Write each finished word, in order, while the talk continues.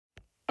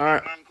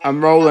Alright,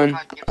 I'm rolling.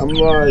 I'm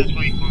live.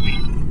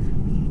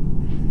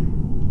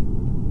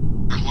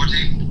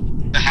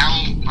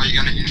 How are you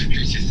going to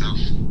introduce yourself?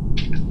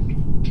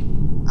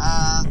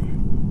 I'll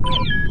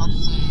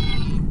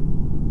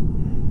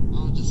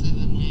just say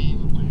the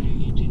name of my new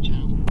YouTube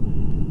channel.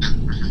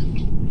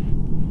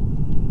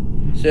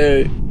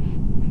 So,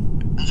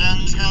 I'm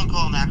just going to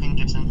call him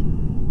Gibson.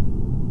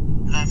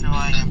 Because that's who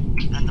I am.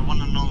 And the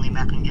one and only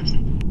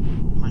Gibson.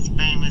 The most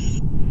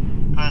famous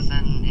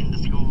person in the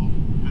school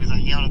because I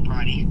yelled at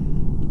Brady.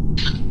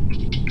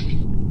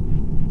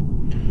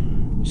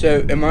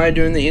 so am I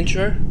doing the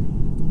intro?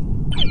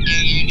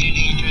 Yeah, you do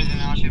the intro, then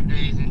I'll shoot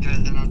his intro,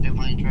 then I'll do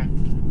my intro.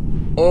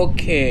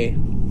 Okay.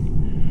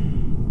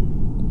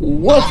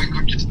 What?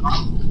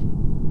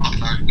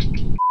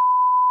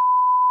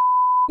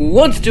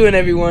 What's doing,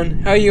 everyone?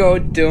 How you all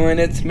doing?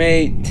 It's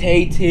me,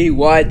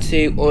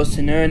 TTYT,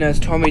 also known as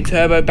Tommy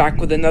Turbo, back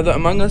with another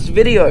Among Us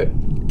video.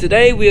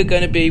 Today we are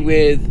going to be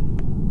with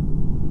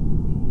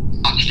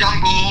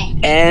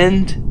ArchieGumBall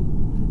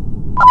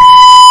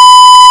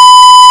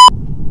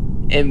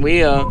and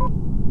we are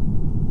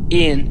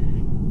in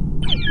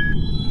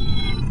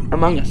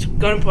Among Us.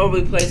 Gonna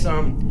probably play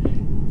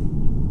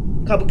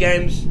couple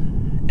games,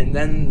 and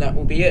then that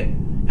will be it.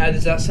 How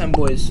does that sound,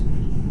 boys?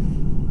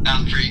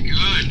 Sounds pretty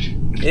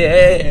good.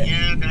 Yeah.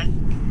 Yeah, okay.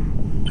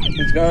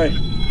 Let's go.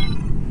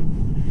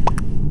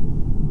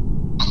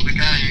 Up the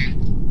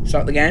game.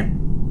 Start the game.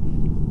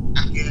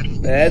 Yeah.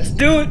 Let's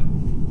do it.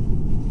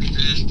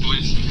 Yes,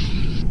 boys.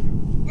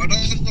 Well,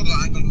 don't just put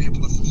like on me and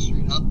plus the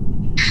street up.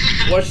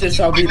 Watch this.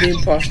 I'll be the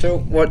imposter.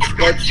 Watch.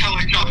 Don't tell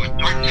each other. Don't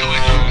tell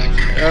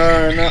each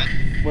other. No.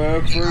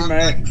 Well,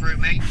 crewmate.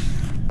 Crewmate.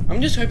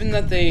 I'm just hoping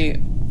that the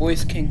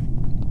voice can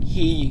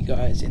hear you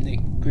guys in the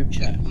group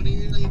chat. What do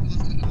you really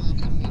supposed to come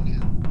after me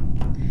now?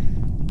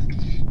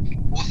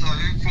 Also,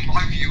 for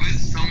my viewers,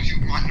 some of you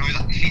might know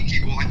that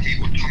TTYT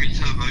or Tommy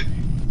Turbo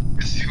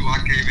is who I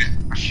gave it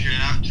a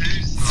shout out to,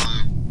 so...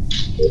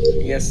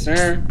 Yes,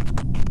 sir.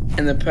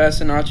 And the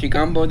person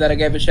ArchieGumBall that I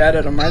gave a shout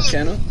out on my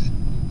channel.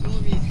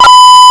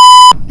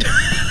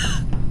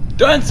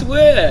 Don't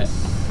swear.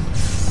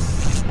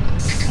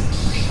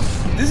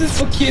 This is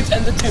for kids'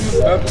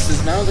 entertainment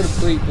purposes. Now I'm gonna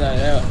bleep that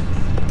out.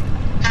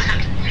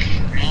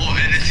 More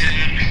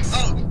editing.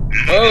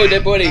 Oh,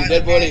 dead body,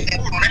 dead body.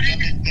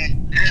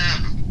 Yeah.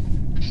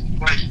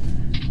 Wait.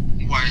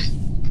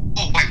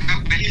 Oh, wait,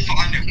 where did you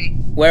find it?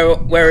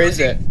 Where is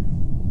it?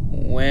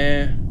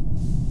 Where?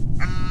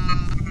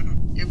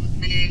 It was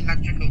me,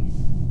 electrical.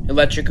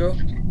 Electrical?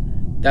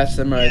 That's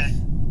the most. Yeah.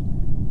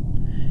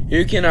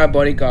 Who can I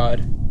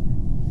bodyguard?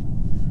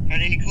 How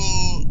do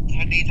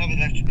you type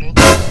electrical?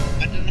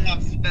 I don't know how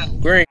to spell.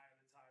 Green.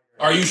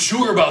 Are you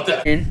sure about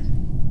that?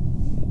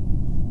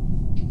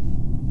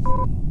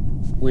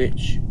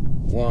 Which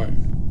one?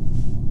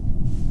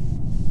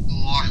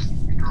 Light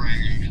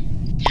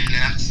green.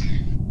 Yes.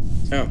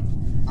 Oh.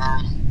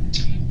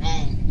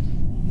 Well,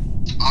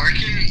 I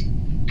reckon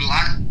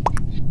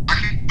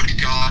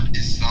bodyguard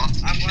is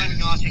sus. I'm going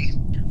naughty.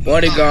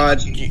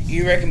 Bodyguard.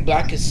 You reckon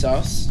black is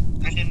sus?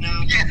 I didn't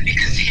know. Yeah,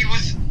 because he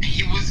was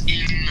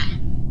in.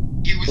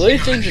 Blue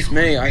thinks it's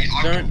me. I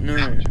don't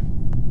know.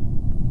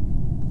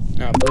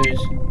 No,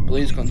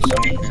 Blue's gone So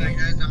silent now.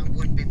 guys, I'm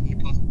going to be the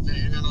imposter,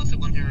 and I'm also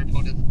going to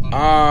report as a bot.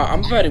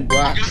 I'm voting I'm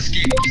black. gonna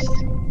skip.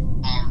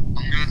 I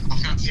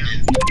was gonna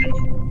skip.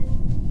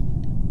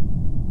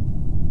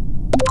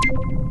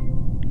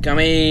 Come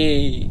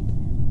here.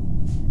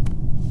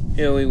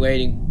 Who are we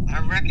waiting? I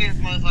reckon it's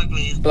most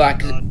likely is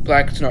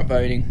Black's not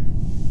voting.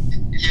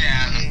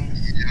 Yeah.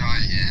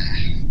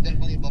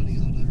 definitely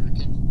bodyguard, I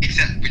reckon.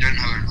 Except we don't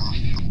know enough.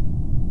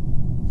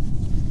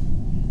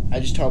 I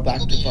just told Black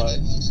to vote.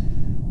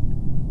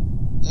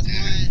 That's why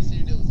I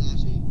assumed it was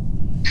Archie.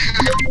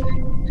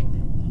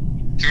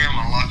 Three on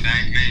my life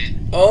ain't me.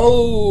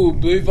 Oh,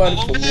 Blue voted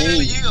for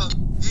me. You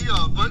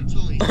got vote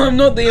for me. I'm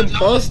not the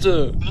imposter.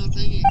 I don't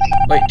think you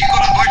Wait. You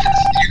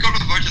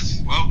gotta vote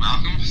as well,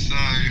 Malcolm. So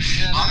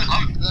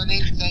that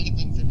ain't saying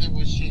things if it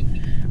was shit.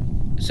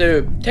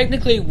 So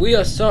technically we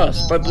are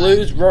sus, but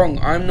Blue's wrong.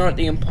 I'm not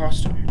the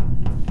imposter. I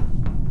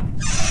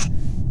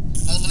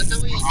like how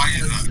we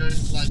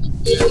goes like.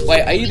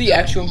 Wait, are you the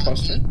actual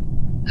imposter?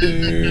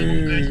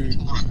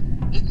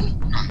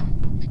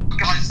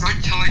 guys,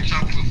 don't tell each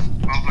other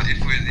if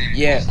we're the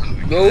Yeah,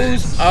 imposter.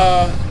 rules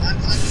are,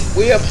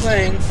 we are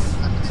playing,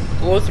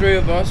 all three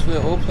of us,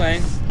 we're all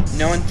playing,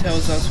 no one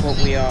tells us what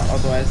we are,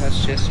 otherwise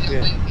that's just,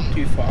 we're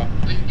too far.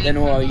 Then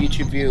all our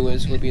YouTube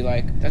viewers will be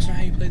like, that's not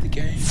how you play the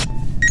game.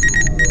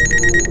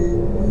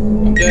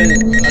 I'm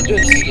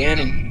doing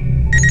scanning.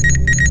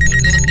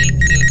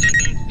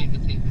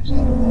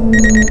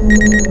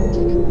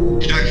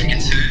 You don't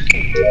forget to.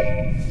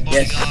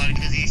 Yes. God,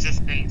 because he's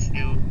just being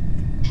still.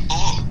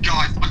 Oh,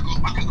 guys, I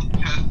got the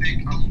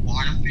perfect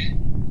wire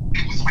thing.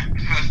 It was like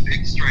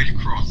perfect straight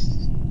across.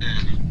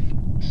 Yeah.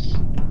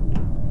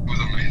 It was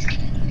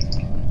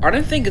amazing. I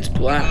don't think it's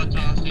black.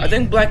 I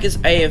think black is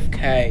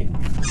AFK.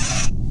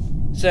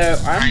 So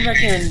I'm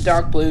reckoning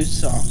dark blue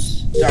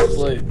sauce. Dark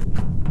blue.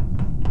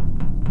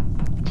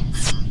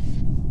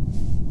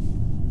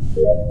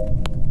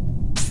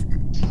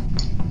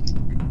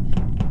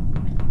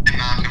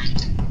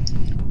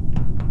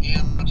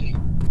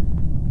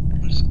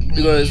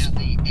 Because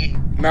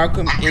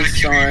Malcolm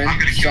is signed.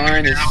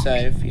 Sign is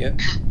safe, yep.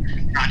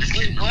 Nah, just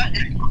Wait, kidding. what?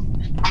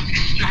 I'm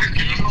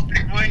joking.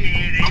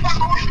 Wait, Oh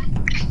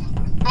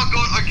my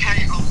god, okay,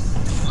 I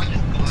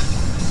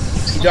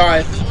just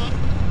died.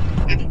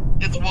 You died.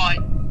 It's white.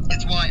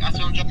 It's white. I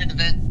saw him jump in the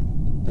vent.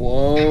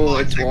 Whoa,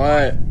 it's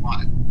white.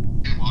 White.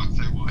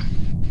 Say white.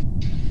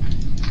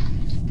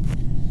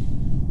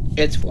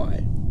 It's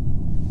white.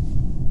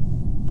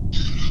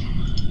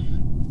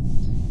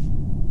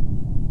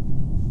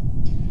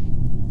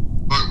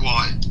 Vote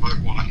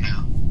white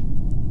now.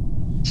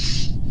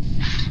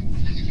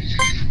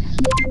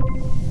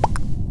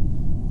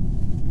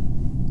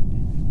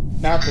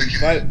 Malcolm,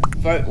 vote white.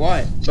 Vote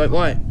white. Vote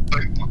white.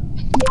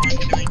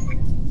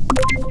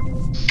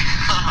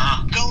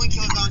 Go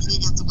until it actually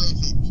gets away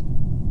with it.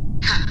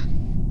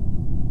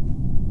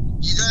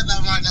 You got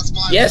that right, that's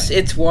my Yes, vote.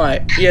 it's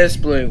white. Yes,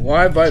 blue.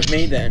 Why vote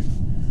me then?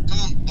 Come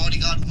on,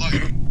 bodyguard,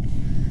 vote.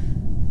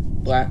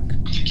 Black.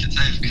 You can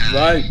say it's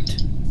okay.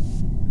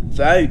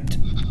 Vote.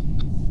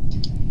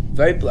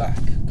 Vote black.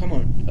 Come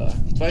on. Vote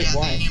Yeah,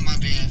 white. you might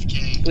be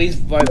AFK. Please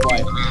vote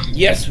white.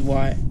 Yes,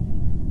 white.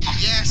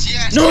 Yes,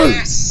 yes, No!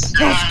 yes!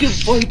 Stop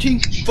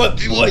voting. Vote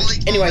People white.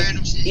 voting for Anyway,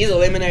 random shit. he's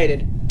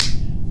eliminated.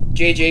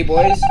 GG,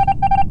 boys.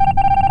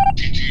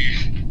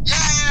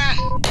 Yeah!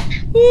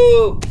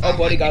 Woo! Oh,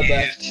 bodyguard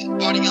left.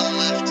 Bodyguard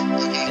left.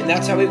 Okay. And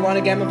that's how we won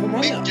a game of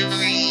Among Us.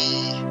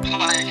 Victory!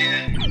 Hi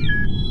again.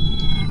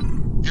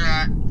 You're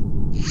right.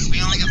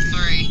 We only got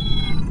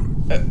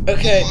 3.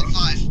 Okay, 4,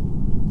 5.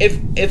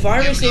 if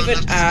I Yeah, receive we an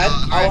don't have to ad,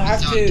 start. I'll Alright, have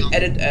start, to Tom.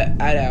 edit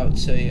ad out.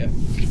 So yeah,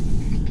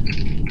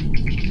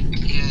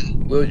 Yeah.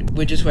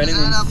 we're just waiting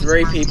on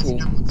 3 people.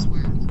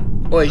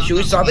 Wait, should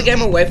we start the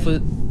game or wait for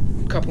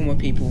a couple more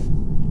people?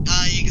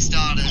 You can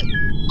start it.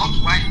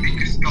 I'm waiting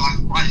because guys,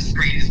 my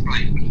screen is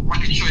blank.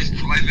 Like it shows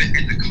private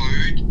and the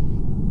code.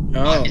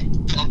 Oh, Like,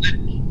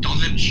 it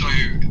doesn't show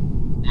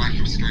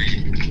micro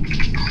screen.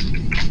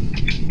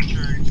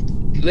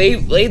 True.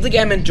 leave the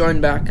game and join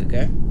back.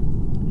 Okay.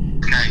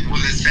 Okay, well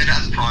it's set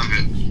as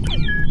private.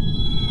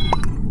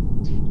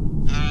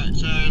 Alright,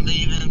 so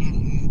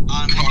leaving.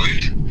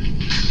 Code?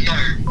 No,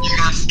 you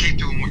guys keep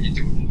doing what you're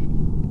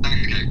doing.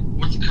 Okay,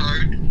 what's the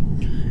code?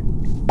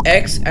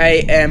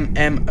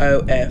 XAMMOF.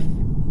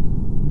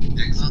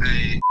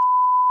 XA.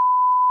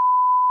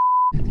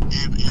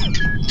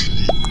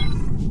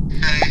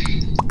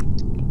 Okay,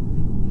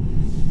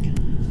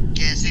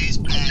 Guess who's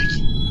back?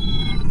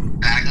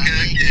 back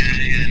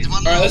again.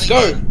 All right, let's go.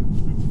 Oh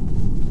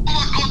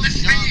my god, the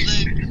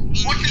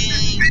speed! What is the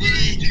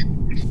speed?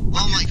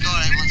 Oh my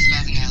god, everyone's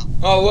spazzing out.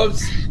 Oh,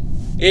 whoops.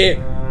 Yeah,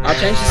 I'll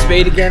change the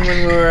speed again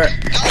when we're.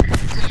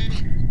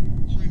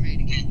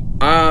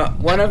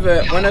 One of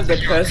the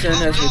person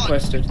has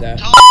requested that.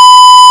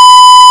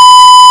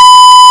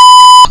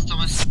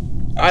 Thomas,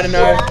 I don't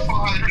know.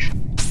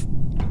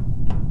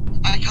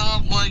 I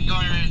can't play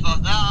going really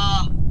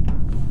fast.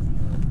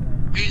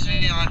 Who's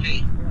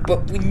VIP?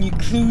 But when you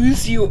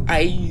close your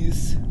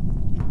eyes,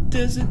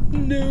 doesn't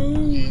know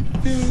it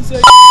feels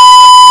like.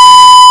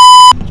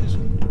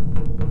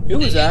 Who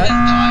was that?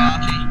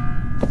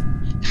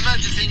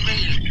 Emergency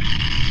meeting.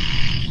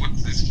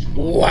 What's this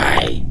for?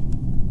 Why?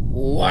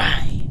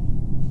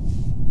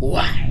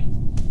 Why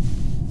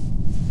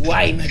It's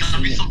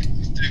gotta be Maxine?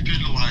 something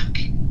stupid like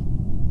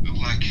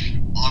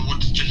I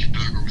want a chicken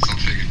burger or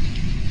something.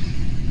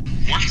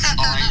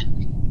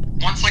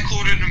 Once I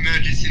called an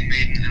emergency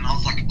meeting and I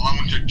was like, I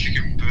want a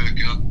chicken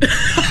burger, and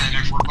then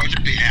everyone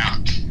voted me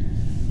out.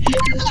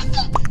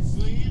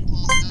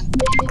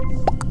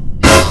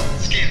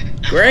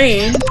 Skip.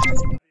 Green?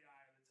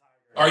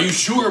 Are you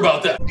sure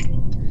about that?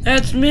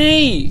 That's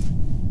me.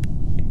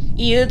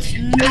 It's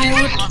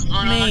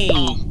not me.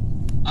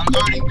 I'm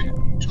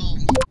voting Tom.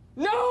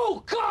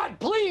 No! God,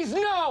 please,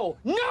 no!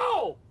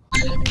 No!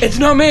 It's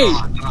not me.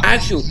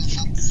 Actually,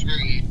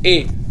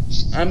 Screwed.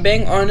 I'm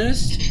being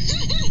honest.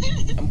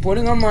 I'm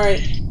putting on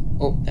my.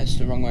 Oh, that's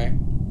the wrong way.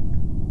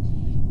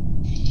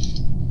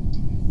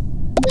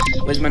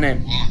 Where's my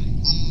name?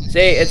 See,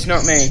 it's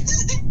not me.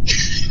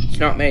 It's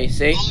not me.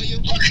 See, Oh, you're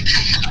voting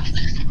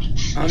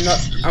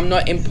I'm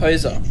not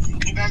imposer.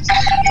 As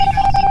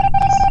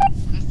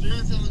soon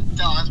as someone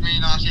dies, me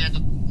and Archie had to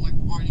like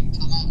voting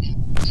Tom out.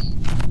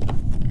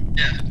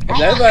 Yeah. If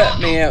they vote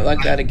me out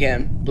like that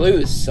again, blue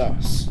is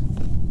sus.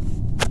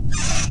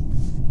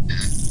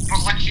 But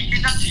like he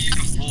did that to you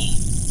before.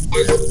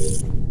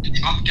 In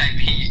the other game,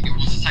 it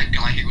was the same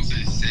guy. He also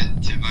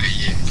said to vote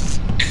you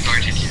and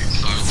voted you.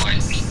 So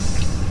like,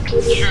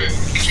 True.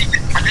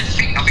 I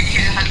think he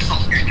had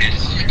some good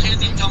I'm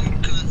accusing Tom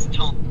because it's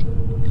Tom.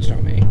 It's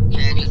not me.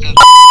 Yeah, because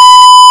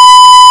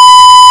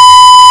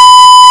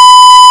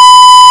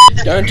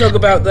Don't talk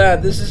about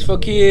that. This is for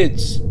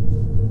kids. No,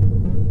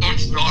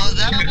 it's not. oh, is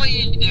that what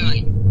you're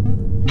doing?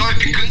 No,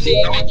 because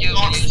You no, make it's your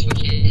not. videos for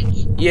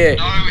kids. Yeah.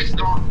 No, it's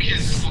not.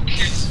 Kids for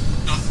kids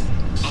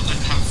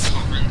doesn't have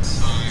comments.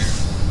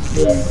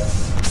 So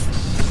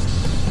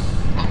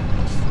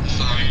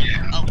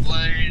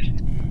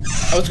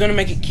I was gonna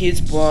make it kids,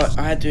 but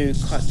I had to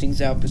cut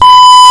things out because.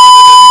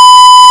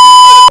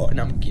 Oh,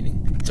 no, I'm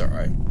kidding. It's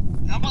alright.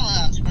 How about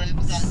that?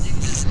 Was that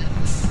Gibson?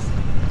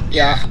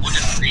 Yeah.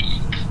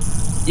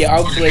 Yeah,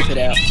 I'll bleep it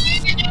out.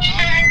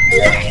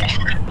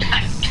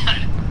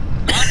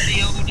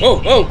 Oh,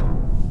 oh!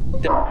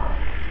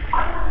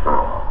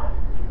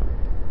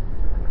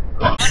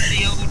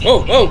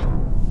 Oh, oh!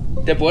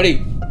 Dead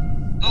body.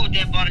 Oh,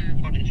 dead body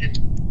reported too.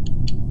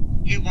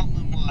 Who won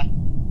and why?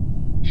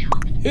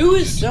 Who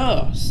is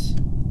sus?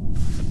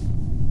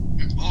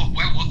 Oh,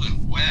 where was it?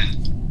 Where?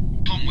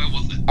 Tom, where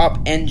was it? Up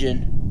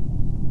engine.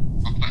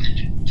 Up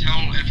engine. Tell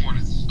everyone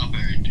it's up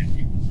engine.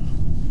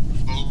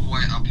 All the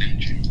way up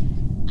engine.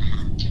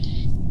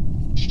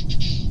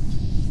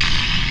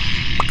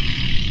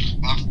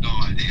 I've no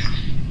idea.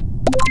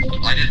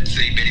 I didn't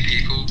see many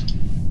people.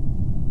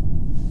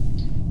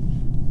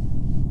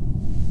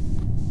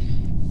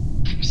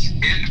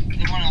 Skip.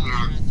 The one I was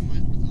around the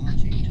most was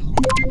Archie, Tom.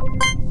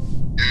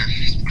 Yeah,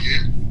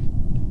 skip.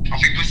 I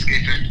think we're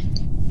skipping.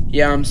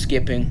 Yeah, I'm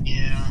skipping.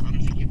 Yeah,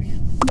 I'm skipping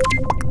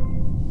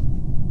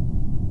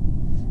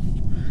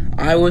it.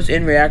 I was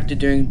in reactor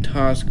doing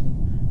task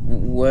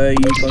where you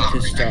got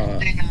to start.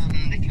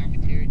 The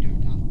cafeteria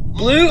doing task.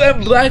 Blue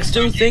and black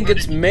still think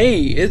it's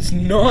me. It's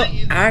not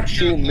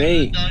actual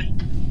me. You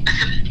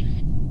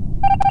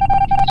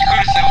could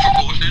have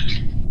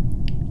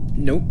self-reported.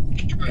 Nope.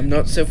 I'm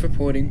not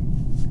self-reporting.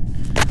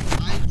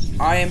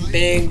 I am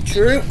being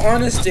true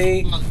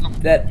honesty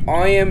that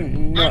I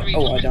am not.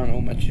 Oh, I done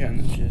all my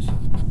challenges.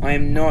 I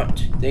am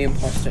not the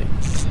imposter.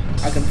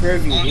 I can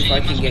prove you if I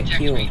can get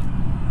killed.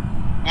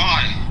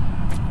 Why?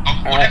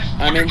 Alright,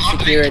 I'm in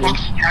security.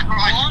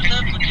 Why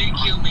would you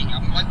kill me?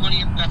 I'm like one of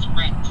your best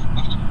friends. I'm a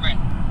friend.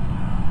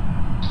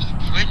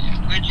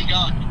 Where'd you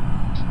go?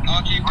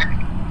 Archie?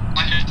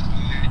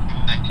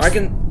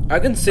 I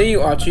can see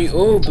you, Archie.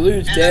 Oh,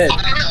 Blue's dead. I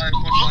was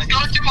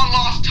gonna do my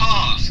last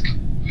task.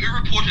 Who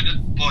reported a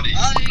body?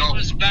 I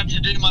was about to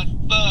do my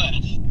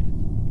first.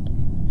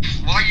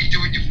 Why are you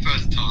doing your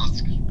first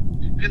task?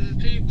 Because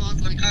the two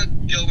bars, I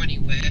can't go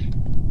anywhere.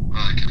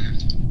 Okay.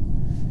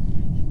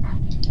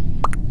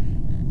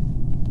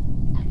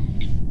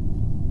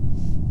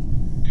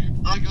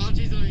 Like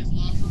Archie's on his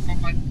last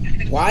one.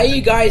 Why are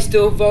you guys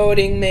still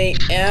voting me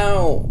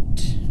out?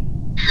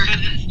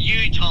 Because it's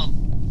you, Tom.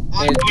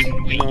 Why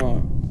wouldn't we?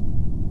 No.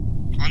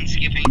 I'm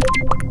skipping.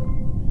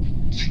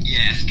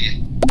 Yeah, skip.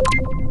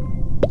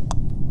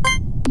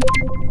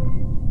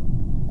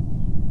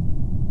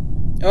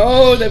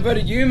 Oh, they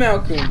voted you,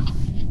 Malcolm.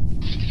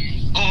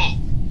 Oh,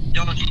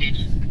 Archie.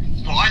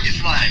 mine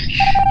is like.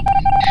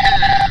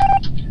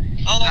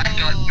 Oh.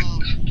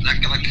 That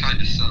guy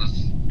kinda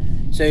sus.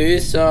 So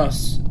who's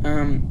sus?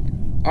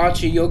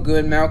 Archie, you're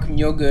good. Malcolm,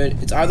 you're good.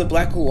 It's either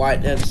black or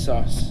white that's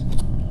sus.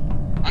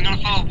 I'm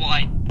gonna follow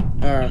white.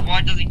 Alright.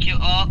 White doesn't kill.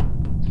 Oh.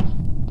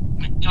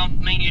 Tom,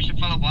 me and you should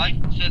follow white.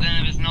 So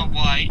then if it's not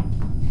white.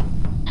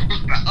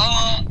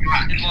 Oh,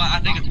 it's white. I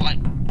think it's white.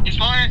 It's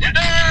white.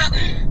 Ah!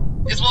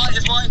 It's white.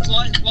 It's white. It's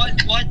white. It's white.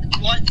 It's white. It's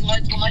white. It's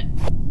white. It's white.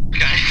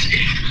 Okay.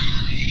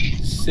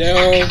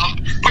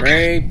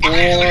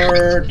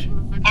 Self-report.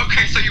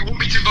 Okay, so you want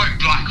me to vote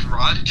black,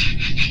 right?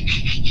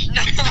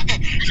 No.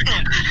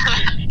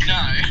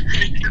 No.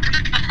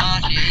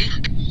 Archie.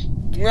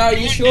 No,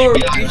 you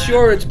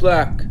sure it's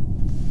black?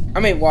 I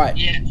mean white.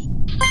 Yes.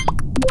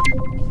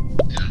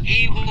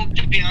 He walked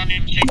up behind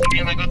him, chasing me,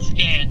 and I got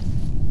scared.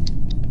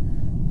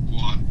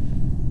 What?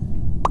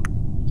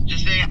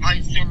 Just say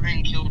I saw him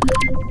and killed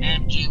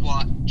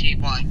M-G-Y.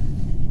 T-Y.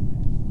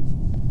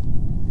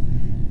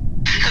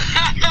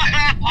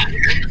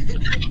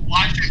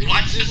 Why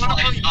just like,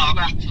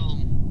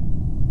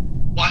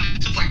 why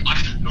just like, I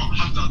should not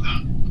have done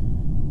that?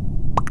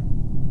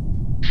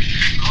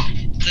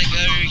 It's like,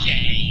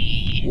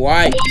 okay.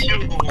 White.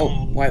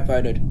 Oh, white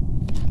voted.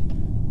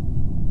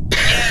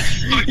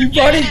 Yes. He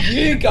voted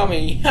you,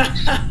 Gummy.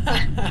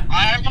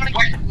 I want to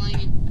keep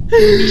playing.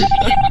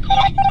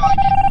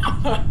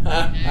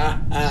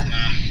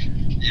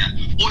 Yeah.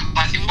 Well, I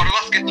think one of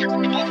us get to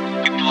report.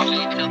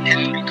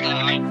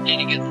 I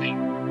need a good thing.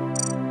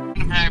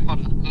 Harry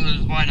Potter.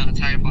 Because why not? It's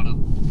Harry Potter.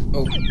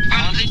 Oh.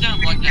 I honestly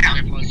don't like that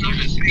Harry Potter So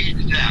the series.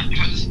 speed down.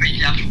 Put the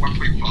speed down to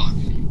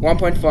 1.5.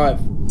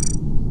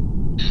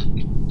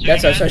 1.5.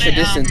 That's our social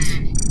distance.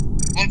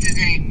 What's his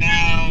name?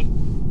 Now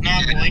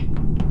boy.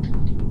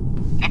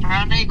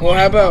 Apparently. Well,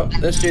 how about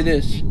let's do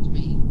this.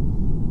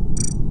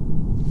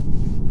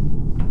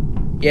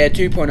 Yeah,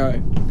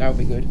 2.0. That would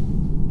be good.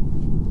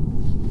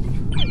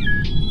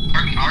 I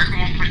reckon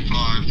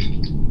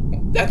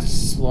 1.5. That's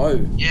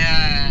slow.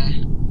 Yeah.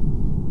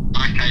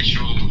 Okay,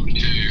 sure. 2.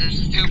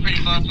 It's still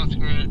pretty fast, but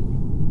screw it.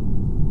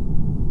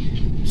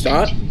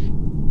 Start.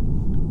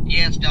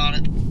 Yeah, start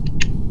it.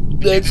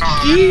 Let's No,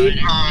 go.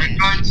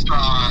 don't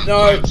start.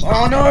 No.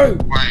 Oh no.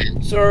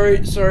 Wait. Sorry,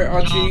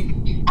 Archie.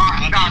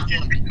 Alright, no,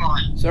 it's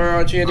fine. Sorry,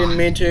 Archie. I didn't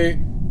mean to. It's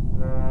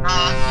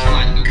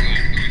fine. It'll be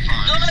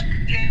fine. God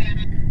damn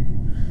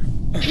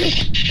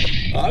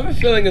it. I have a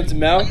feeling it's I'm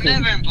Malcolm.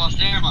 never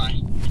imposter, am I?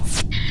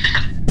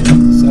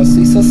 Sus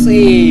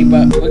sussy.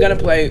 But we're gonna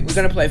play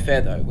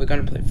fair though. We're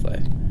gonna play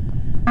fair.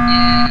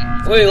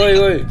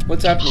 Wait.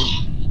 What's happening?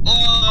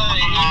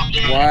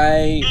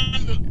 Why?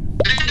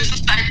 This is the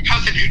same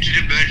person who did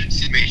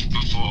emergency meet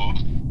before.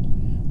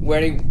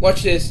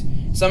 Watch this.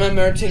 Some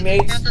emergency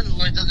mates.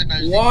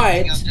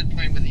 What?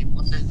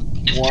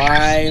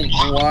 Why?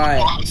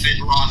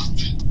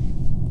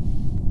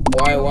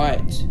 Why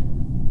white?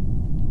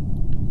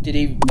 Did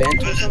he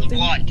vent or something?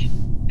 White.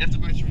 That's the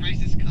most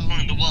racist color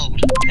in the world.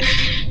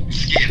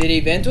 Skip. Did he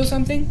vent or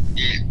something?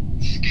 Yeah,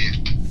 skip.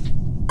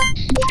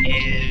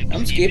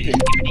 I'm skipping.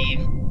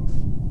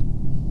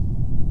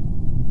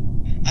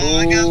 Oh,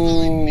 I got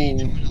bullied me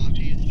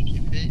terminology is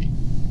stupid.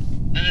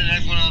 And then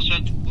everyone else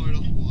tried to pull it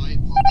off white.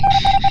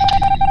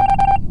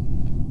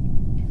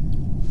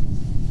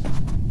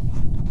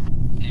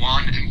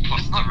 One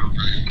imposter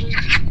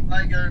removed. I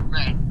go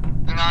red.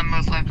 And I'm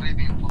most likely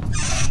the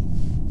imposter.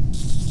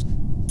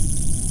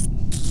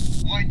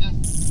 Why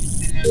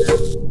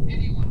does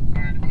anyone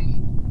murder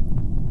me?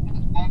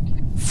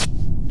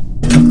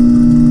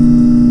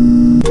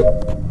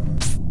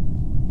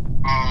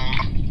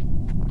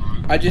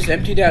 I just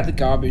emptied out the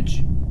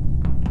garbage.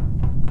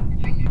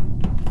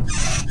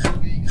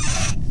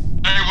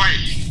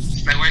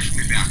 Stay away from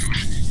me,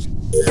 balcony.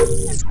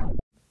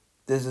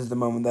 This is the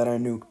moment that I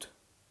nuked.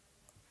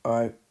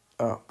 Alright,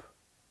 up.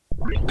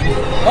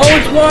 Oh,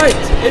 it's white!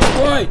 It's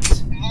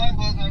white!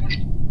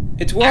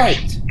 It's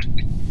white!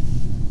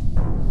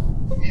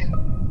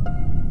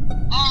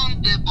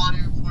 I'm dead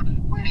body reported.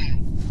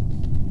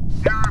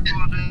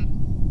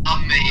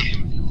 I'm me.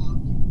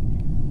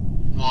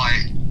 Why?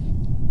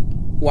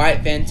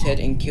 White vented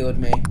and killed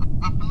me.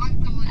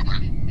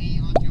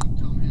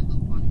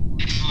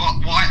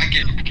 Why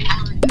again?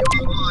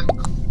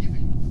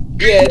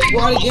 Yeah, it's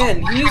white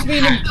again. He's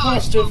been an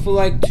imposter for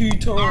like 2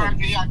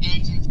 times.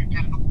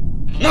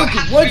 No,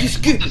 why'd you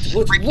skip it?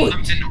 What?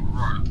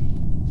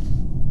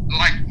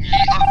 Like,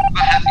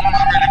 has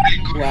incredibly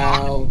good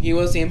Wow, he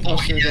was the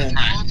imposter then.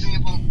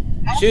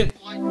 Shoot.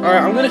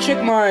 Alright, I'm gonna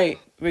check my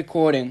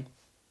recording.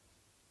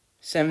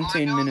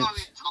 17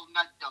 minutes.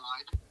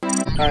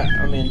 Alright,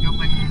 I'm in.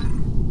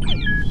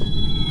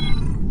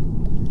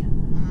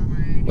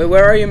 Wait,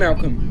 where are you,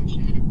 Malcolm?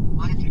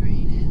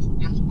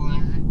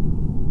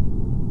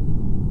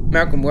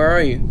 Malcolm, where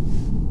are you?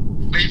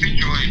 Leave and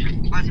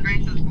join. My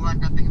screen says black,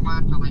 I think it might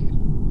have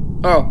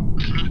to. Oh.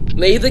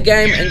 Leave the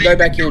game and go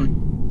back in.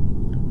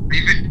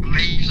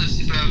 Leave the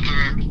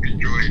server and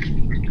join.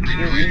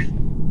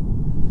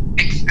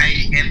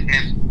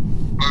 XAMMOF.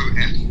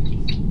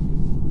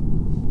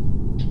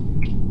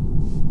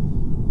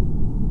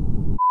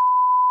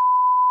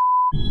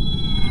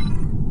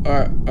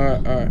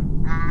 Alright.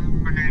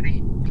 I'm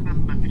ready.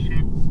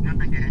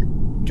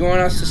 Do you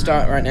want us to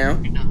start right now?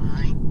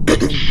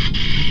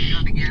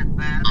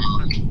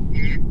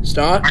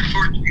 Start? Wait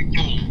for it to be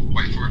full.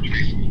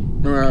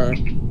 Alright.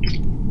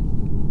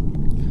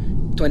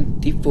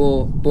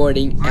 24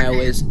 boarding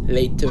hours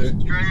later. 5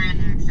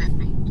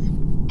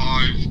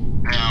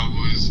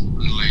 hours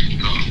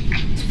later.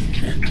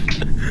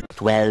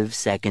 12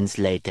 seconds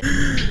later.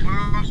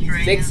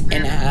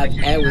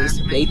 6.5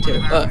 hours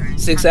later.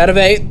 6 out of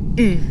 8.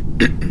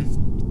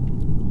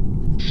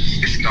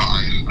 This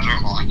guy, I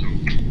don't like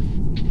him.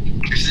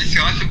 If this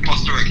guy's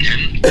imposter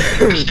again,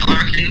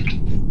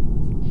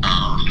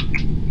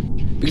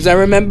 Because I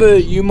remember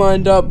you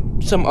mined up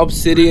some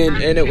obsidian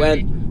and it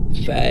went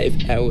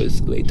 5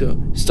 hours later.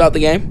 Start the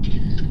game.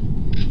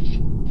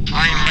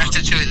 I'm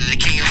Master 2, the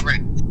king of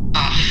Rick.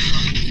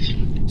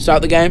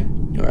 Start the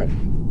game. Alright.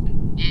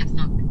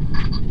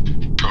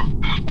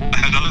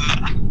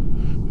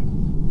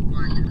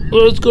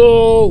 Let's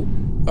go!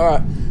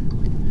 Alright.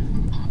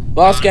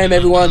 Last game,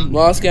 everyone.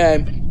 Last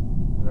game.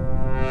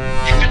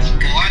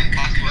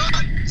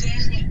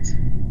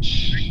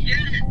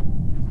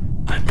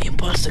 I'm the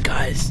imposter,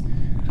 guys.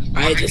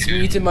 I just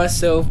muted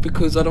myself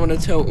because I don't want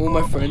to tell all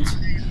my friends.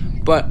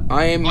 But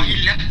I'm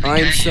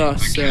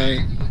sus, so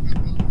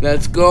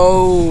let's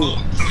go. So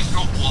it's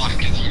not white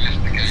because he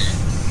left the game.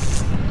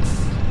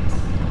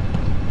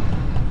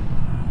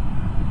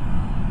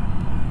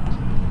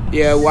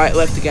 Yeah, white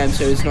left the game,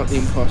 so he's not the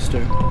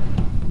imposter.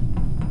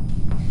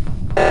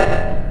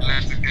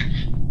 Left the game.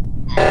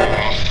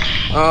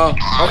 Oh,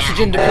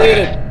 oxygen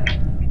depleted.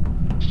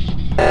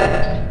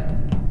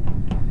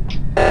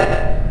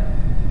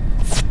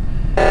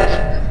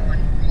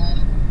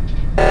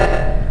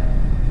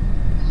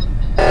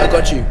 I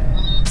got you.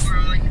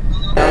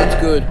 That one's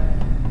good.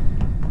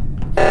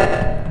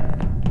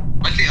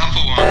 What's the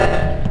upper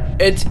one?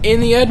 It's in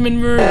the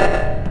admin room.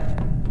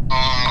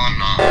 Oh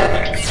no.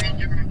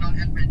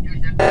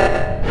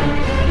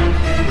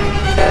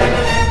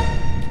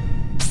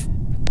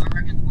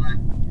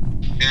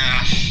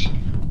 Yes.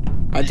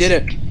 I did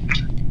it.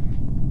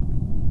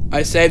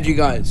 I saved you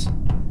guys.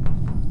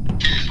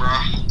 Cheers, bro.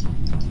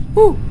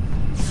 Woo.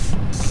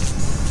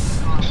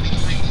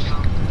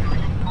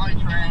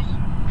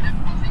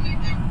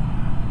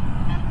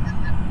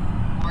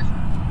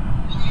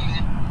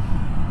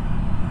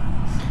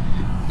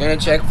 Gonna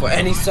check for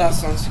any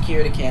sus on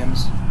security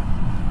cams.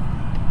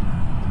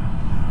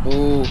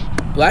 Ooh,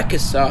 black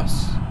is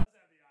sus.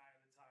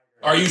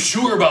 Are you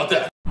sure about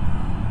that?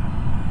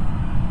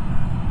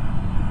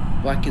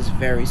 Black is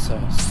very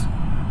sus.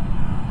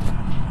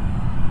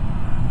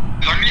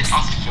 It's only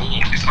us four.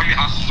 It's only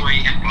us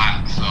three and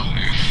black, so...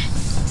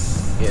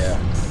 Yeah.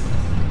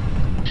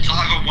 It's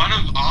either one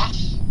of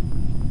us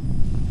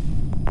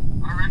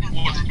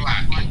or it's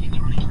black.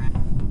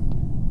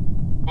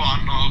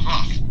 One of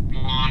us.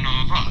 One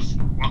of us.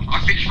 Well, I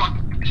finished my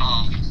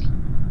task.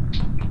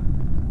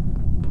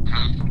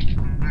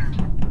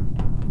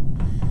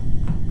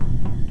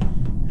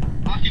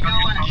 I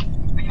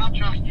can't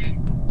trust you.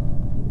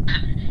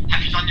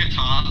 Have you done your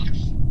tasks?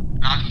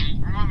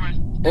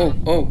 Oh.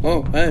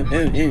 Where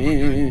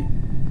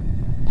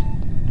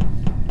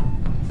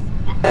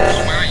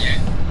are you?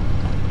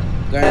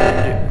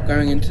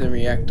 Going into the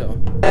reactor.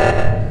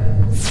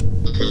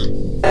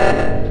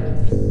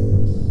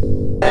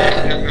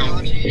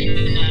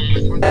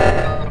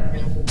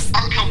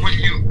 I'll come when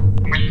you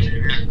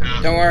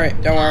Don't worry,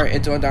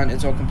 it's all done,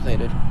 it's all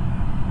completed.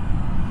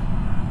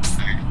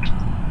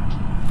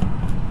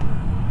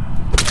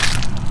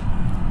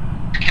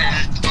 Okay,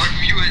 let's go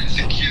view and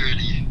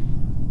security.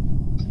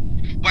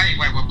 Wait,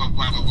 where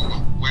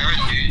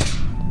are you?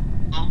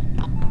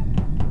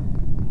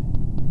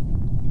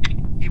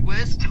 Hey,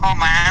 where's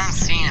Tom? I haven't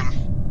seen him.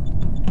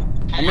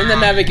 I'm in the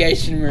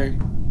navigation room.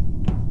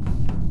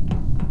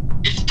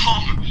 It's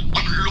Tom.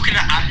 I'm looking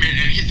at admin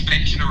and he's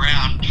venting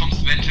around.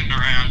 Tom's venting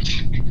around.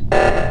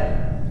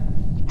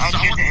 I'll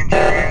get the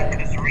engine room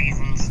because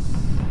reasons.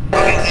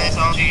 Okay, then so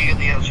I'll do you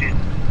the other shit.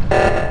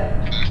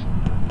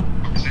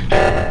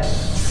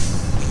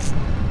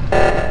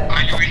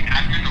 Are you in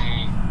admin or...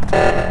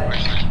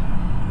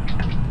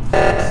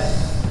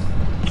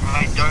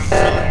 I don't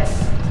know.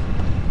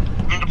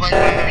 I'm in the place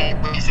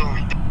where you saw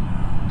me.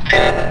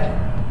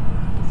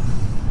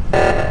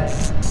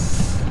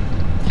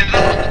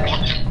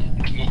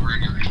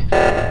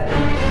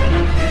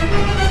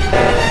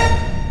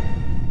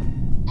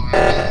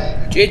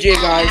 GG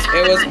guys,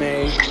 it was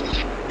me.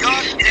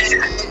 God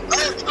damn!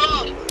 Oh,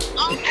 Tom!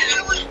 I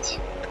knew it!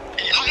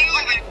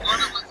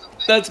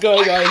 Let's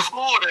go guys. I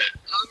caught it.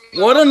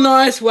 What a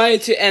nice way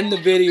to end the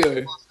video.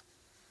 Wait,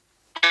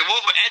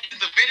 what will end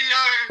the video?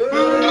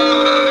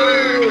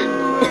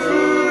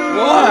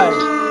 Why?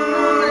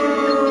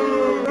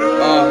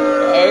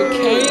 Oh,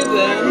 okay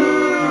then.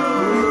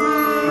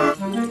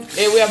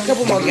 Hey, we have a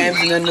couple more games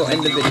and then we'll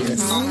end the video.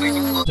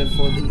 So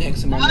for the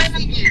next Among Us.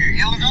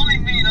 It was only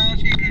me and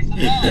Archie.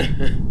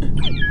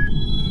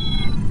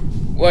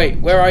 Wait,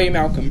 where are you,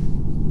 Malcolm?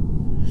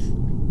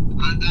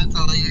 I don't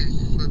tell you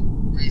for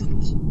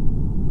reasons.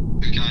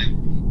 Okay.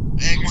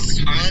 X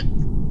what?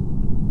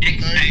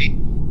 X8.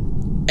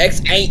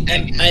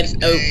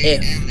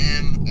 X8MNOF.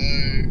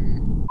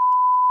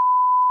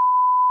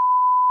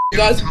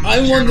 Guys,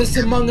 I won this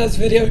Among Us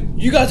video.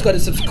 You guys gotta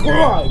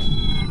subscribe.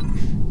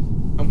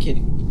 I'm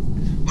kidding.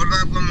 What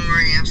about when we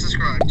already have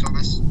subscribed,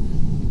 Thomas?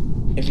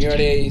 If you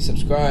already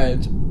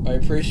subscribed, I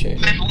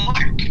appreciate it.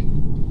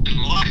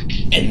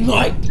 And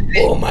like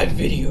all my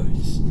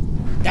videos.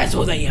 That's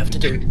all that you have to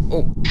do.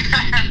 Oh.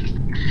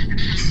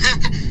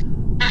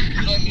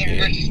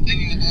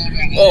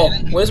 Oh,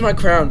 where's my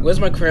crown?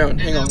 Where's my crown?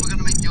 Hang on. We're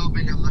gonna make your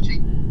video,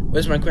 Archie.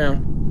 Where's my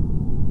crown?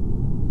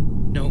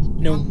 No.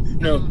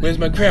 Where's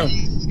my crown?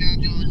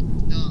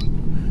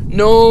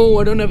 No,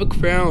 I don't have a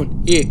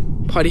crown. Here,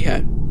 party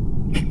hat.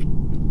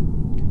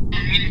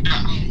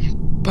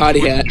 Party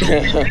hat.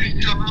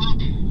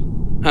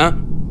 Huh?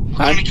 I'm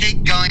gonna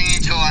keep going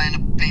until I end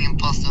up being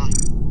imposter.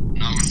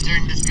 No,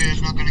 during this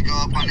video's not gonna go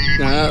up on any.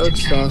 Nah, that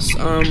looks sus. I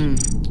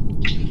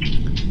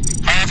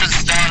have to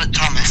start at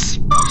Thomas.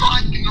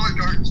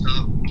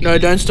 No,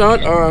 don't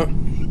start. Alright.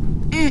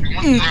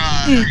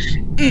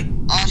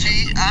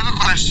 Archie, I have a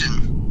question.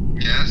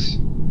 Yes?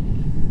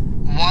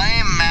 Why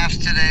in maths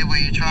today were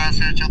you trying to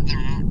search up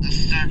the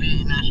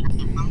Soviet national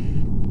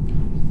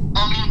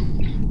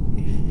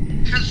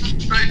anthem? It's the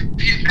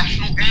Soviet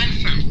national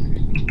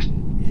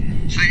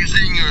anthem. So you're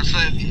saying you're a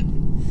Soviet?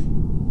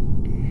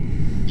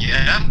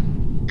 Yeah?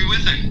 Who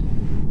is it?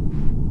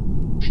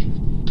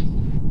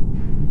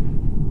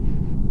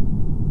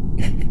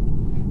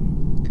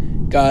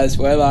 Guys,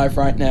 we're live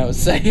right now.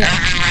 Say Everyone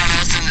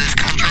else in this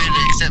country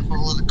except for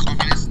all the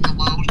communists in the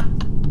world.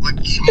 Like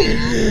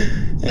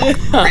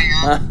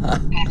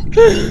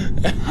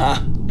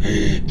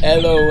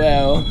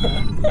LOL.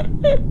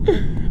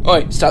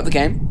 Oi, start the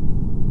game.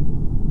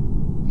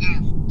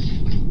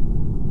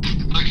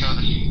 Okay.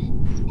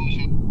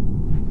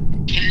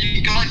 Can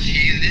you guys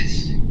hear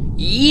this?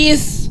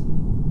 Yes.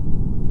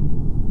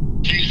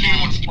 Can you hear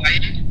what's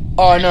playing?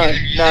 Oh no.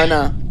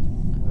 Yeah,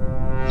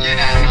 I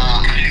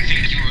didn't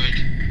think you would.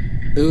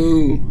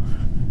 Ooh.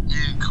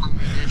 you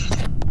communist.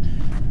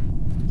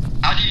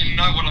 How do you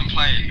know what I'm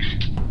playing?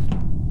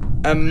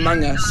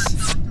 Among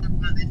Us.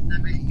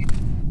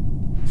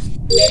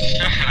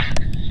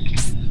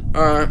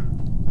 Alright.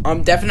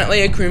 I'm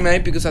definitely a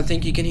crewmate because I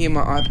think you can hear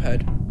my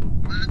iPad.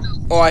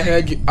 Oh, I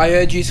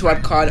heard you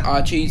swipe card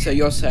Archie, so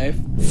you're safe.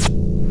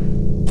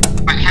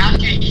 But how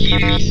do you hear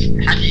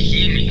me? How do you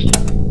hear me?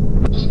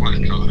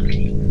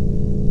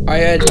 I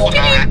heard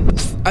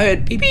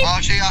beep beep.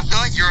 Archie, I feel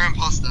like you're an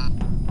imposter.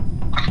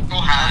 I'm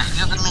full hat. It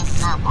doesn't mean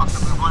you're an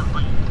imposter, we won't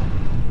put you.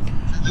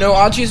 No,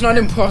 Archie's not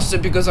imposter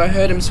because I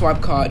heard him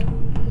swipe card.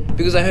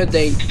 Because I heard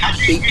they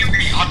beep.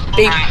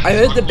 Beep. I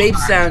heard the beep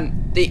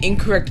sound. The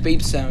incorrect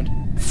beep sound.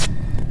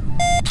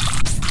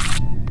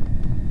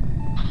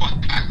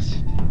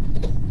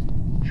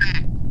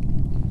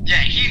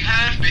 Yeah, he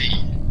heard me.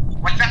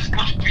 Like, that's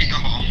much bigger.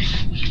 I'm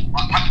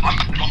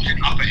locking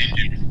upper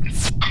engine.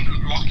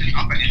 I'm locking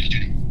upper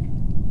engine.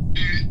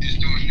 Who is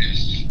doing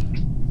this?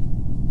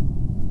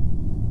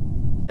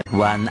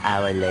 1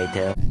 hour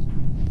later.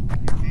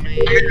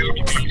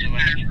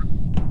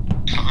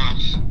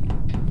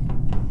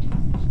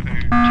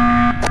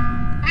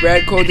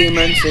 Red called the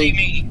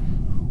emergency.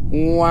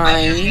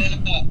 Why?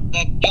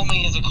 That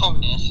dummy is a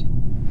communist.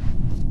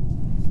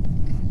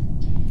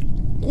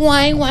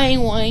 Why?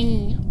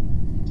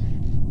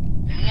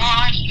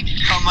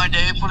 Oh my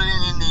day, put it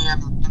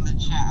in the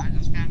chat. I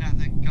just found out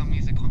that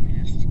Gummy's a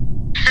communist.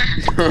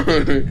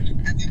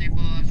 That's what it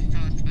was. So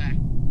it's back.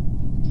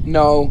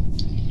 No.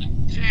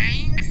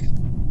 James?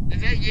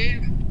 Is that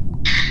you?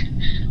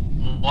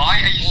 Why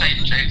are you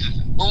saying James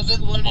is... Or was it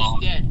the one who's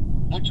dead?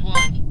 Which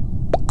one?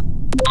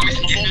 Oh, he's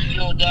I said in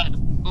you're dead.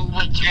 But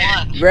which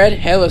one? Red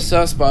hella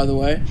sus, by the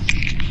way.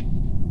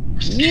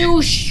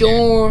 You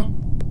sure?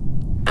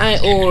 I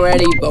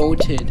already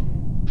voted.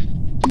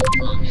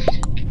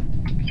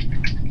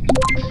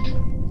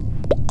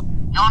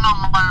 You're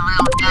not my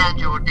real dad,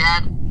 you're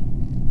dad.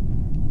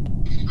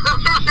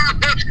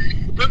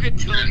 Look at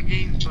Tony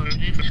Game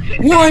voted.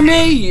 Why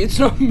me? It's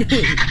not me.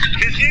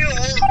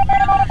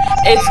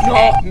 It's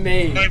not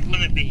me. I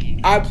wouldn't be.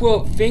 I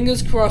put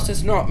fingers crossed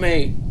it's not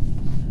me.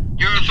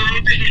 You're a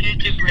very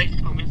definitive race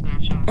comments now,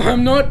 Sean.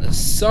 I'm not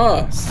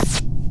sus.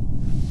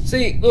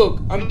 See, look,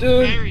 I'm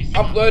doing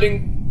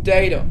uploading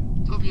data.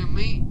 Top your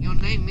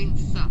name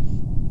means sus.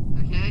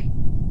 Okay?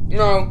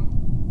 No.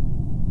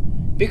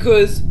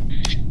 Because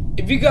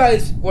if you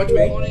guys watch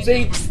me,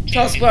 see,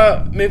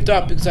 taskbar moved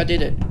up because I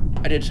did it.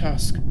 I did a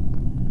task.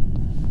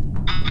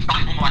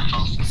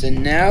 So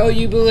now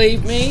you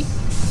believe me?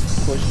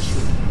 Of course you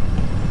should.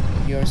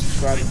 You're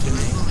subscribing to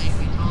me.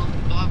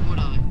 Why would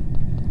I?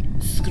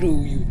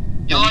 Screw you.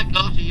 You're like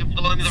Dottie, you're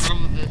following the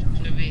rules of the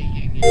Soviet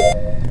Union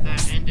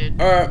that ended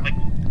Alright, like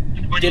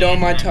 20 did all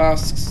my years ago.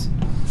 tasks.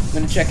 I'm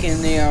gonna check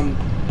in the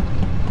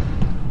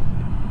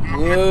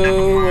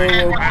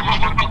Whoa.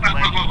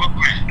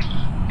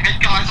 Hey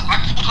guys, I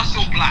thought I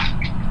saw black.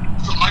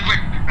 So I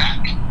went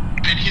back.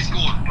 And he's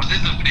gone. But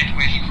there's a vent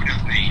where he could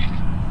have been.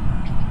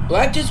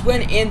 Black just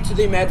went into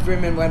the med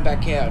room and went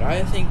back out.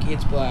 I think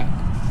it's black.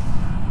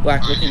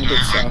 Black looking a bit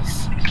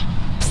sus.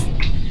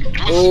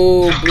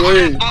 Oh,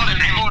 blue.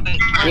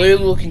 Blue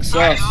looking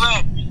sus.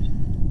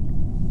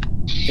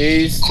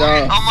 Who's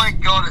sus? Oh my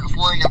god, it's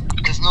William.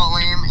 It's not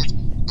Liam,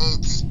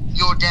 it's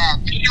your dad.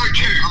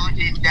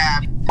 Auntie's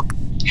dad.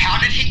 How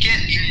did he get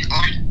in?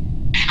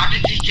 How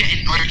did he get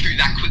in O2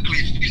 that quickly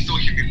if we saw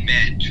him in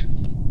med?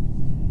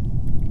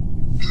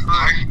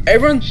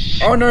 Everyone.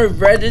 Oh no,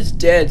 red is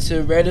dead,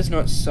 so red is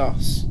not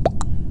sus.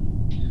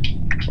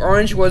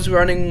 Orange was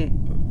running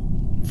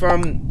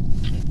from.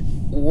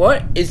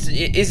 What is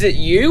it?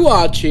 You,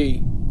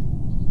 Archie?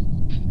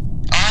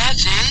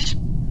 Archie?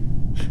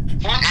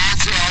 What?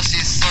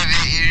 Archie's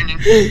Soviet Union.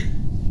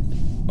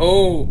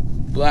 Oh,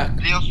 black.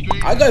 The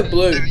Australian. I go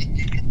blue.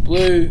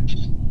 Blue.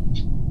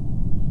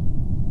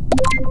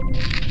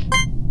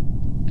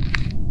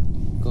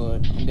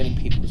 Good. I'm getting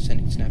people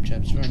sending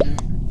Snapchats right now.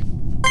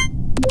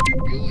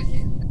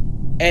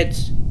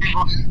 It's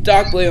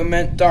dark blue. I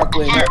meant dark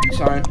blue.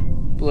 Sorry,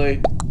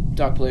 blue.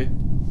 Dark blue.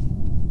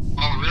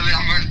 Oh really?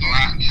 I'm going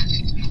black.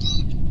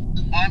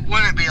 I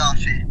wouldn't be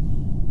Archie.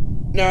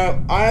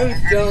 No, I have a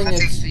feeling I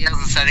think it's. he has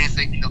a setting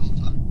thing the whole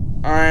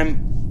time.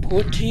 I'm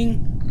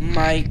putting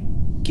my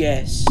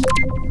guess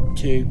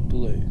to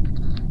blue.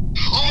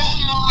 Oh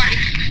my!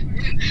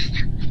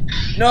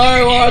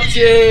 No, Archie!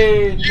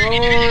 You're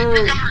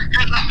No! gonna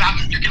regret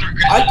that. You're gonna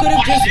regret I could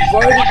have just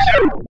voted.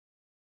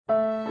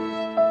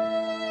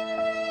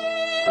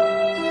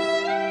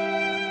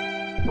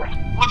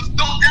 What's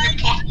not the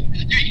impossible?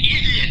 You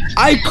idiot!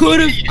 I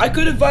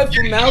could have voted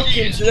for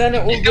Malcolm, so then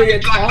it will be a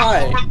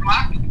tie. I'm following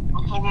black.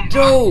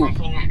 Dude. I'm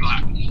following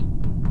black.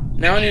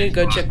 Now I need to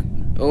go check.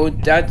 Oh,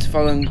 Dad's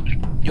following.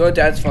 Your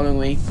dad's following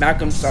me.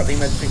 Malcolm, start the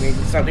emergency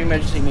meeting. Start the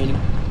emergency meeting.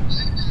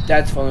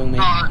 Dad's following me.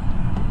 No.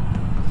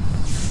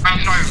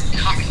 I'm no,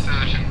 can't be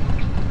certain.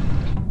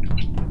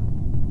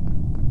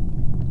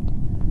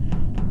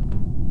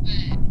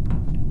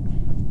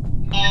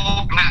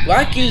 Oh,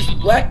 Black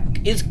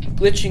is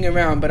glitching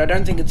around, but I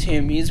don't think it's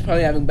him. He's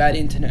probably having bad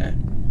internet.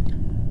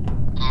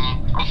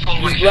 I'm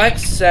following. Is Black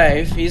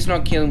safe? He's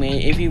not killing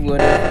me. If he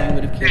would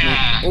have killed me.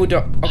 Oh,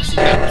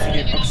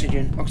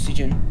 oxygen.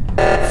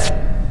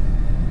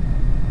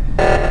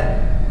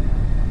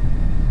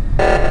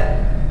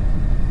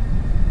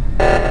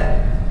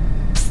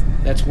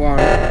 That's one.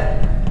 Who's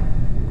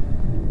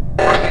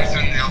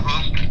in the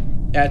other?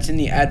 That's in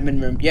the admin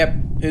room. Yep.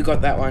 Who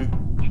got that one?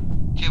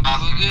 Okay,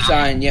 we're good.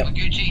 Sign, yep. We're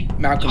Gucci.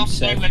 Malcolm's Tom,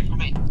 stay safe. away from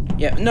me.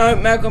 Yeah, no,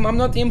 Malcolm, I'm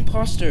not the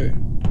imposter.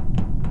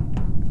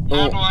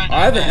 How do I know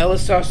I have a that? hella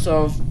sus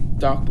of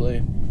dark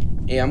blue.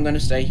 Yeah, I'm gonna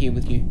stay here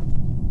with you.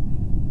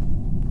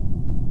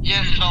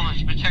 Yes,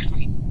 Thomas, protect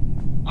me.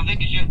 I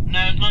think it's your... No,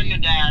 it's not your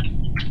dad.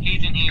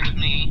 He's in here with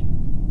me.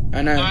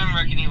 I know. Don't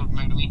reckon he would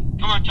murder me.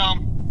 Come on,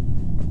 Tom.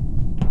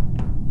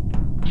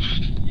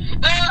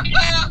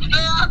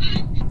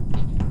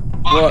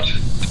 What?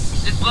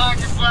 It's black,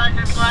 it's black,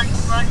 it's black,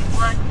 it's black, it's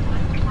black,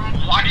 it's black.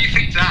 Why do you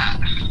think that?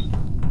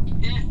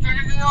 It's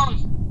pretty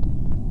yours.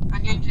 I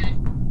need to...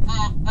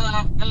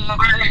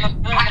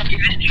 Black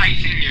isn't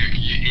chasing you,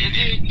 you Is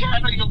idiot. it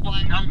kind of your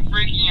black? I'm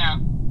freaking out.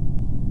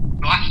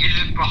 Black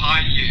isn't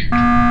behind you.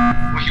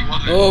 Well, he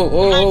wasn't.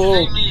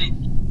 Oh.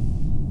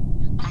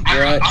 I-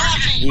 Right. I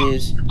reckon-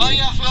 Yes. Oh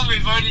yeah, I forgot we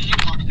voted you.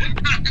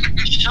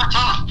 Shut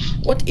up.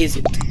 What is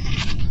it?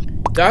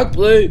 Dark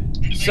blue.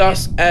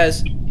 Sus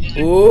as.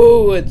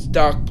 Oh, it's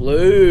dark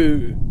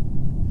blue.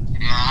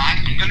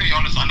 I'm gonna be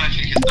honest, I don't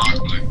think it's dark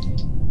blue.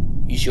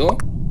 You sure?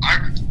 I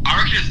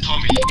reckon it's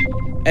Tommy.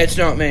 It's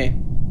not me.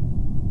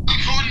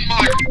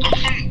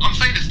 I'm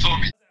saying it's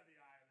Tommy.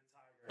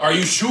 Are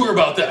you sure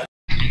about that?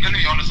 I'm gonna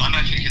be honest, I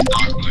don't think it's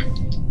dark blue.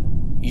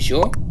 You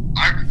sure?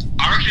 I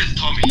reckon it's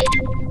Tommy.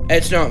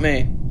 It's not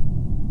me.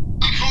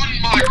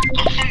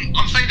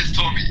 I'm saying it's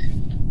Tommy.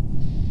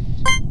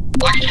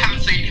 Like you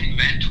haven't seen him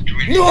vent or do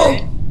anything.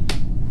 No!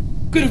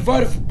 Could have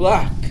voted for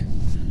black.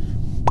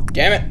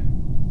 Damn it.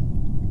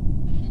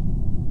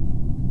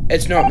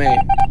 It's not me.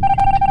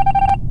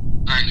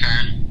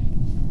 Okay.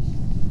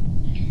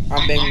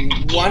 I'm being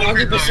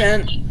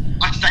 100%.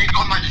 I stand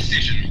on my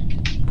decision.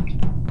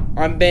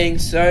 I'm being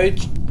so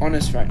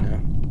honest right now.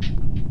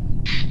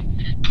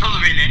 It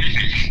doesn't mean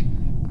anything.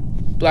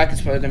 Black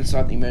is probably going to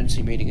start the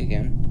emergency meeting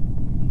again.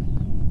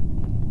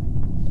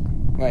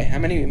 Wait, how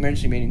many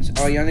emergency meetings?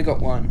 Oh, you only got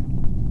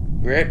one.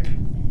 Rip.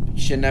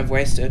 Shouldn't have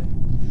wasted.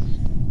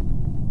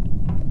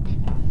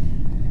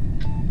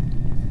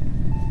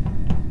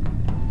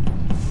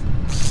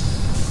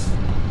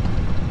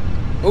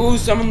 Ooh,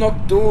 someone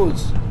locked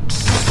doors.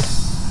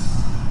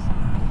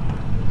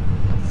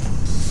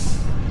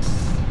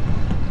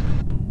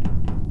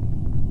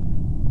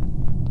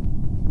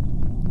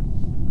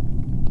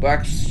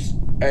 Black's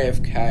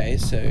AFK,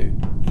 so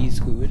he's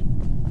good.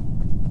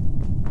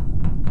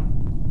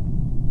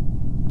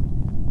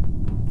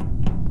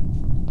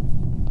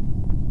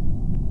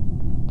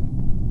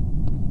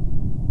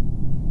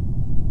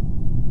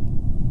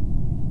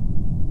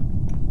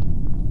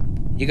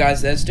 You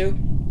guys there still?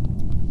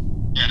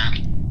 Yeah.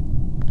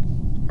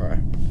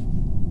 Alright.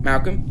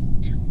 Malcolm?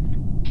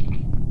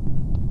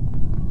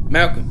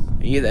 Malcolm,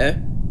 are you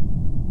there?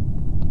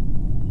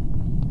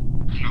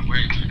 No,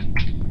 wait.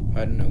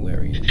 I don't know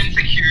where he is. It's in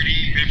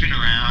security, moving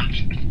around.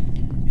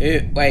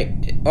 Who?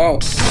 Wait. Oh,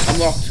 I'm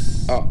locked.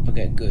 Oh,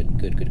 okay, good.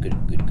 It's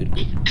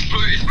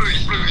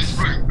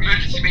blue.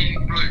 Emergency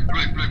meeting, blue.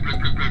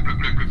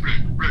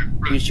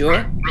 You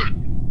sure? Blue.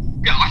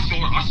 Yeah, I saw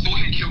it. I saw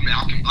him kill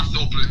Malcolm. I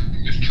saw blue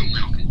just kill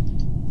Malcolm.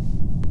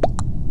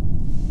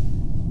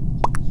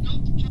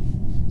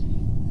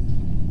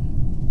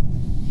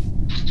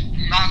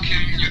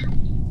 Malcolm,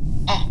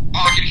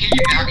 I can hear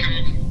you,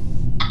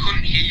 Malcolm. I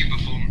couldn't hear you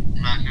before,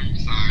 Malcolm,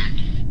 so...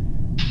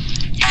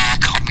 Yeah,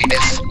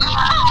 communist.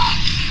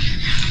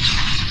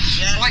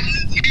 Yeah. Like,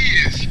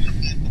 ears.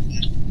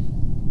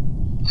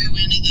 We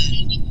win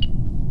again.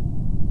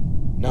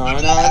 No.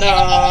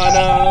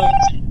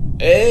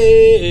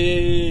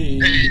 Hey.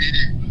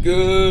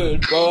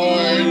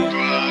 Goodbye.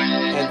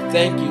 And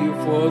thank you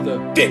for the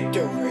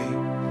victory.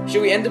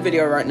 Should we end the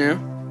video right now?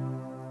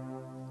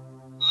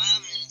 I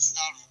haven't even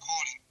started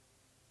recording.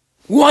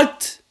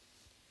 What?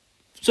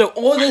 So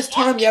all this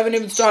time you haven't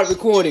even started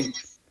recording?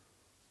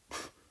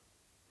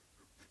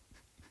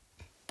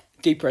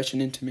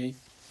 Depression into me.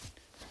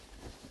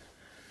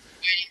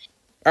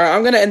 Alright,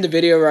 I'm gonna end the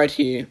video right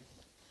here.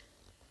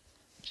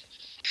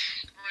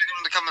 Probably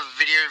gonna become a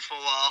video for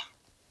a while.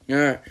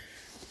 Alright.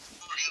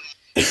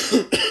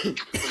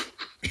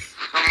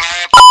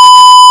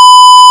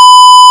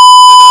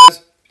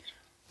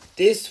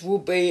 This will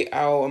be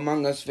our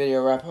Among Us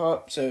video wrap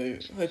up, so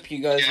hope you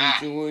guys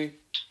enjoy. It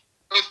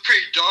was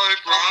pretty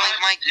dope,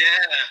 right?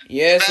 Yeah.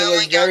 Yes, it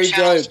was very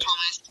dope.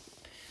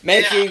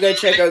 Make sure you go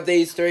check out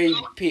these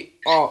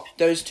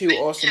those two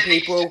awesome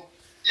people.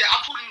 Yeah,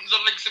 I'm putting the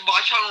links in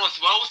my channel as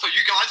well, so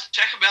you guys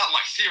check them out,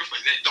 like seriously,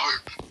 they're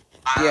dope.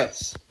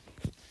 Yes.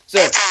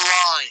 So,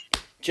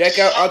 check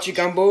out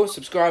ArchieGumBall,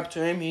 subscribe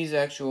to him, he's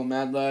actual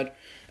mad lad.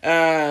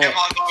 Yes,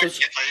 I am.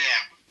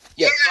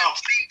 Yeah.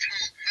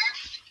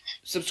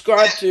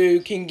 Subscribe to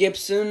King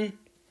Gibson.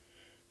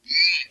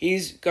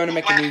 He's going to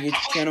make a new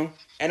YouTube channel.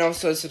 And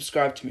also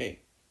subscribe to me.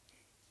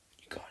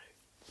 You got it.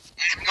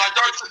 No,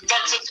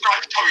 don't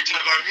subscribe to Tommy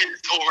Turbo,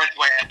 he's already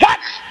weird.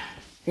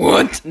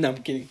 What? No,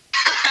 I'm kidding.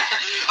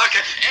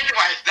 Okay,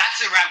 anyway,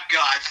 that's a wrap,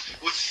 guys.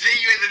 We'll see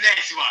you in the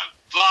next one.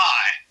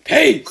 Bye.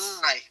 Peace.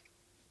 Bye.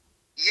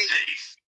 Peace.